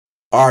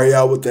All right,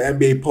 y'all, with the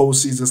NBA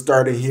postseason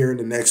starting here in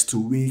the next 2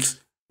 weeks,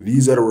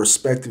 these are the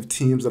respective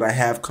teams that I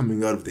have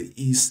coming out of the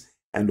East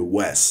and the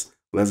West.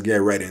 Let's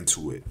get right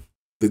into it.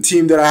 The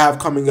team that I have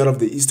coming out of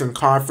the Eastern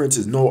Conference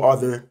is no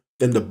other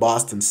than the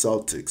Boston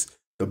Celtics.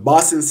 The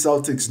Boston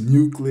Celtics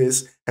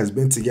nucleus has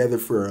been together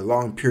for a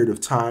long period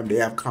of time. They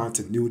have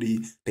continuity.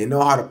 They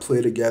know how to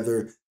play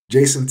together.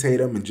 Jason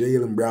Tatum and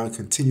Jaylen Brown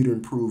continue to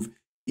improve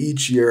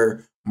each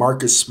year.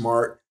 Marcus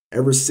Smart,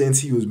 ever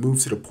since he was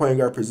moved to the point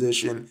guard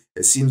position,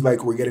 it seems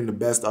like we're getting the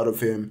best out of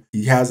him.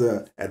 He has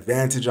an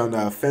advantage on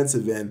the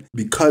offensive end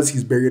because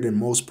he's bigger than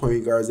most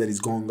point guards that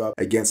he's going up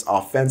against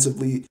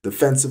offensively.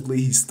 Defensively,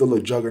 he's still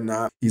a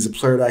juggernaut. He's a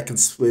player that can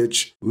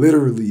switch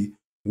literally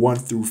 1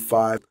 through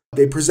 5.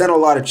 They present a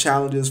lot of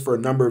challenges for a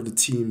number of the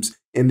teams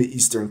in the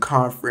Eastern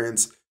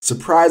Conference.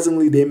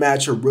 Surprisingly, they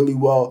match up really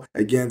well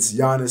against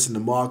Giannis and the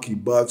Milwaukee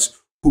Bucks,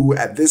 who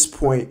at this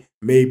point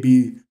may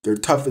be their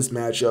toughest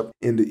matchup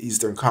in the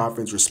Eastern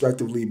Conference.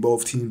 Respectively,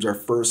 both teams are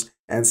first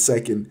and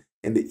second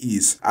in the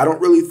East. I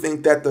don't really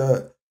think that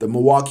the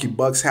Milwaukee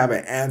Bucks have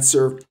an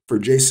answer for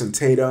Jason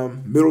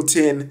Tatum.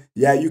 Middleton,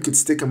 yeah, you could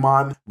stick him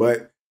on,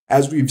 but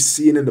as we've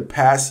seen in the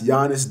past,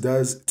 Giannis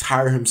does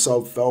tire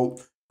himself out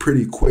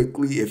pretty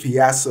quickly. If he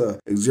has to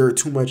exert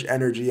too much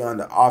energy on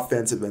the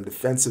offensive and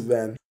defensive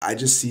end, I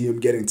just see him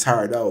getting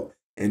tired out.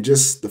 And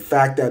just the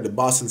fact that the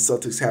Boston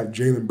Celtics have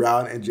Jaylen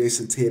Brown and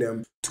Jason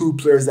Tatum, two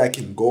players that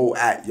can go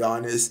at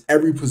Giannis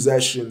every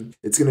possession,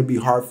 it's going to be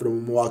hard for the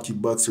Milwaukee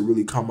Bucks to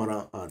really come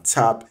on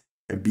top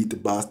and beat the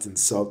Boston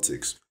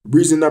Celtics.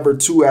 Reason number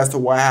 2 as to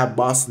why I have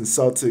Boston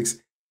Celtics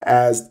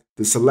as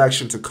the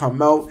selection to come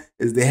out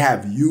is they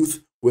have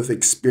youth with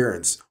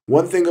experience.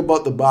 One thing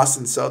about the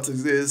Boston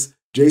Celtics is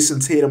Jason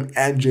Tatum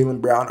and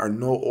Jaylen Brown are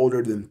no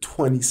older than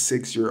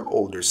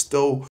 26-year-old. They're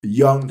still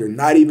young. They're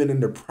not even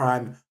in the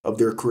prime of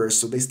their career,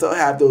 so they still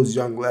have those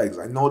young legs.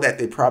 I know that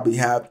they probably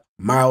have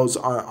miles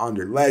on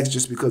their legs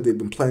just because they've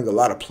been playing a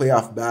lot of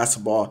playoff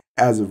basketball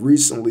as of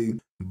recently,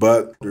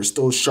 but they're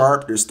still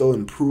sharp, they're still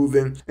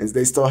improving, and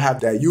they still have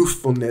that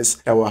youthfulness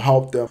that will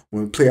help them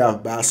when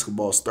playoff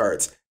basketball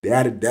starts. They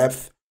added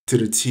depth to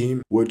the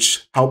team,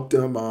 which helped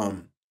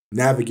them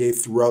navigate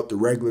throughout the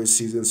regular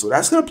season. So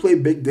that's going to play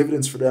big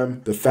dividends for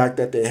them. The fact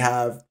that they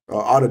have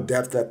all the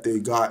depth that they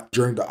got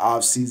during the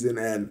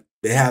offseason, and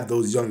they have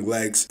those young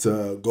legs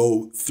to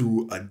go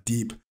through a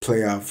deep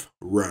playoff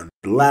run.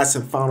 The last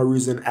and final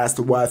reason as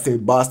to why I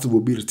think Boston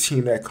will be the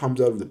team that comes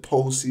out of the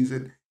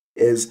postseason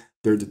is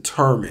they're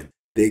determined.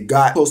 They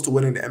got close to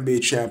winning the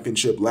NBA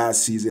championship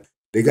last season.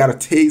 They got a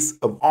taste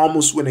of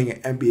almost winning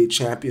an NBA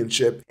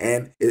championship,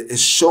 and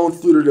it's shown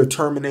through their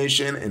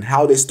determination and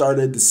how they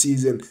started the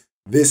season.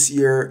 This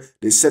year,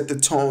 they set the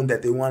tone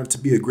that they wanted to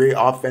be a great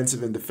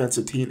offensive and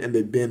defensive team, and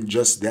they've been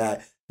just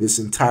that this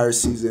entire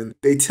season.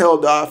 They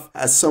tailed off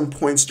at some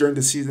points during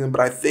the season,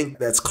 but I think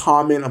that's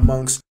common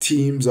amongst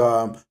teams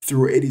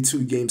through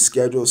 82-game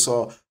schedule.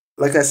 So,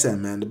 like I said,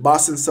 man, the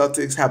Boston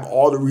Celtics have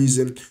all the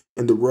reason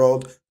in the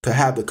world to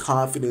have the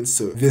confidence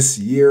to this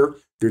year.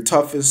 Their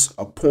toughest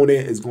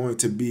opponent is going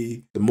to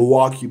be the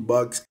Milwaukee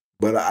Bucks,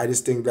 but I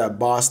just think that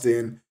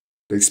Boston,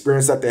 the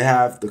experience that they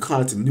have, the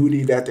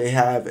continuity that they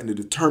have, and the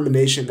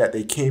determination that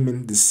they came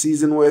in the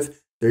season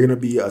with, they're going to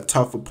be a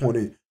tough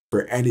opponent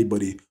for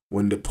anybody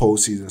when the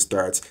postseason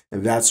starts.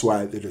 And that's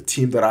why they're the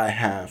team that I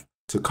have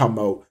to come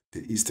out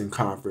the Eastern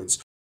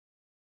Conference.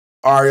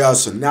 All right, y'all,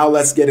 so now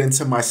let's get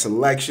into my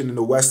selection in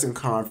the Western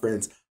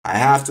Conference. I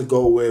have to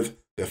go with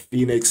the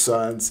Phoenix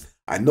Suns.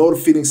 I know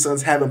the Phoenix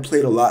Suns haven't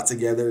played a lot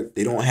together.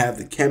 They don't have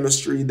the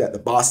chemistry that the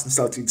Boston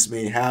Celtics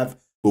may have.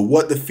 But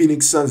what the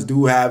Phoenix Suns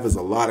do have is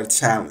a lot of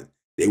talent.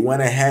 They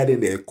went ahead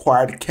and they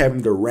acquired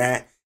Kevin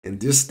Durant,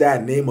 and just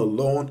that name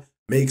alone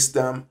makes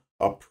them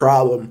a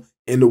problem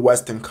in the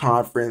Western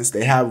Conference.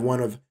 They have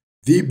one of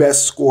the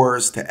best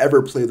scorers to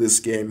ever play this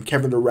game.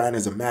 Kevin Durant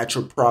is a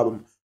matchup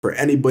problem for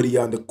anybody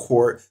on the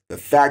court. The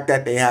fact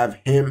that they have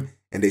him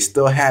and they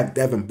still have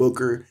Devin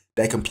Booker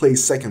that can play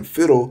second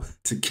fiddle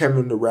to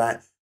Kevin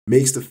Durant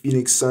makes the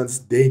Phoenix Suns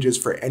dangerous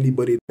for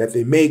anybody that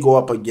they may go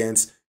up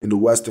against in the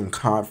Western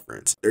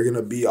Conference. They're going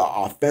to be an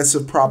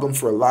offensive problem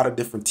for a lot of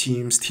different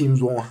teams.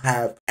 Teams won't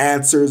have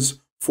answers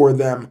for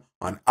them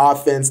on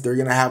offense. They're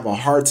going to have a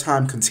hard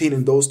time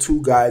containing those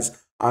two guys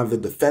on the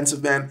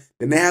defensive end.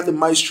 Then they have the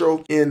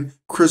maestro in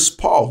Chris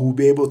Paul, who will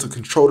be able to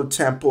control the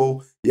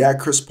tempo. Yeah,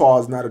 Chris Paul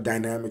is not a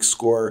dynamic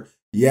scorer.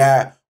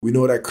 Yeah, we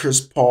know that Chris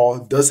Paul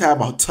does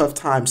have a tough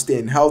time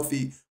staying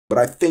healthy, but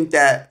I think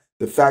that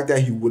the fact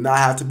that he will not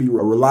have to be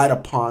relied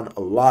upon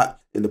a lot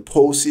in the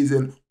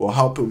postseason will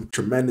help him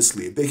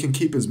tremendously. If they can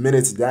keep his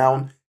minutes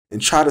down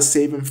and try to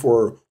save him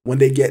for when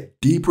they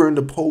get deeper in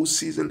the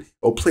postseason,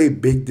 it'll play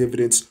big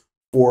dividends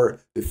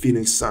for the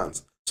Phoenix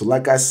Suns. So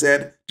like I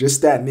said,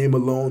 just that name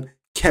alone,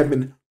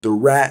 Kevin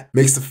Durant,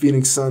 makes the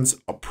Phoenix Suns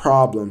a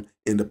problem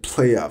in the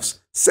playoffs.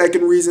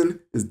 Second reason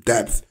is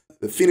depth.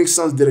 The Phoenix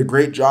Suns did a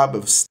great job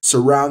of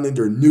surrounding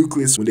their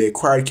nucleus when they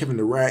acquired Kevin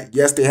Durant.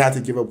 Yes, they had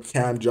to give up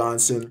Cam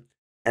Johnson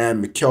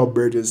and Mikal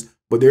Bridges,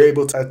 but they're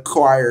able to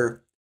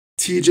acquire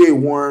TJ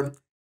Warren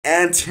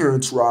and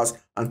Terrence Ross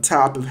on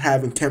top of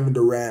having Kevin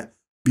Durant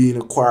being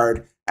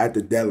acquired at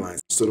the deadline.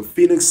 So the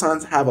Phoenix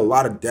Suns have a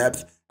lot of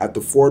depth at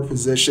the forward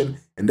position,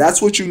 and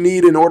that's what you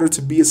need in order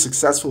to be a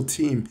successful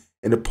team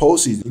in the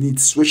postseason. You need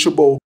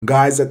switchable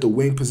guys at the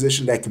wing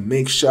position that can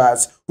make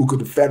shots, who can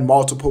defend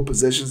multiple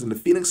positions, and the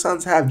Phoenix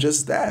Suns have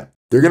just that.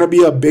 They're going to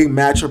be a big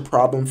matchup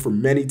problem for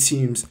many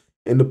teams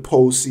in the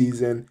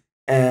postseason,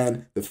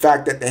 and the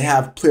fact that they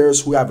have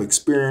players who have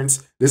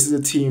experience. This is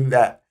a team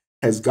that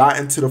has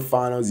gotten to the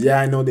finals. Yeah,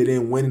 I know they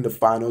didn't win in the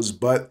finals,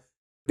 but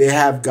they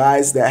have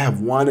guys that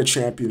have won a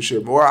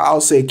championship, or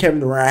I'll say Kevin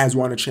Durant has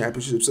won a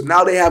championship. So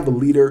now they have a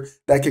leader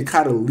that can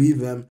kind of lead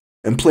them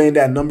and playing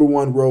that number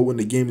one role when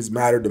the game is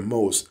mattered the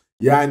most.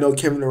 Yeah, I know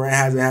Kevin Durant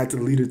hasn't had to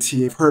lead a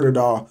team. I've heard it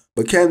all.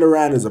 But Kevin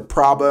Durant is a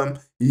problem.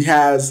 He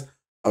has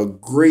a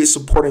great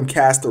supporting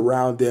cast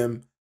around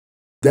him.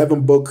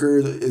 Devin Booker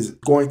is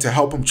going to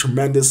help him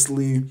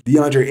tremendously.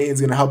 DeAndre Ayton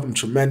is going to help him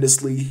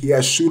tremendously. He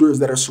has shooters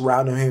that are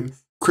surrounding him.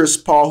 Chris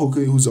Paul,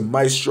 who's a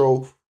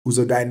maestro, who's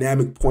a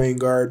dynamic point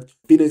guard.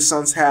 Phoenix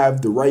Suns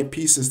have the right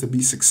pieces to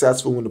be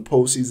successful when the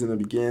postseason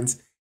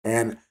begins.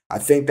 And I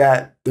think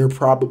that they're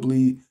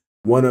probably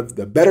one of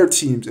the better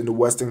teams in the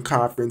Western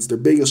Conference. Their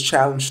biggest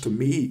challenge to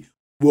me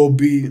will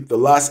be the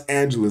Los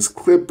Angeles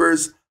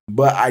Clippers,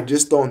 but I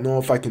just don't know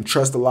if I can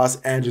trust the Los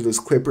Angeles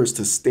Clippers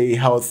to stay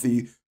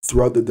healthy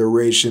throughout the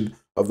duration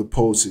of the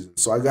postseason.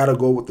 So I got to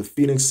go with the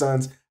Phoenix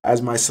Suns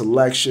as my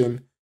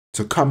selection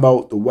to come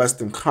out the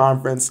Western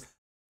Conference.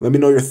 Let me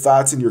know your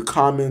thoughts in your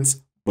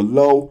comments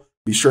below.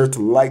 Be sure to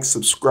like,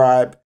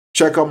 subscribe.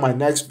 Check out my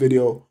next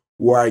video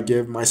where I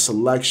give my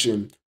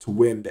selection to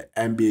win the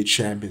NBA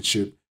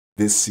championship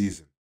this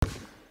season.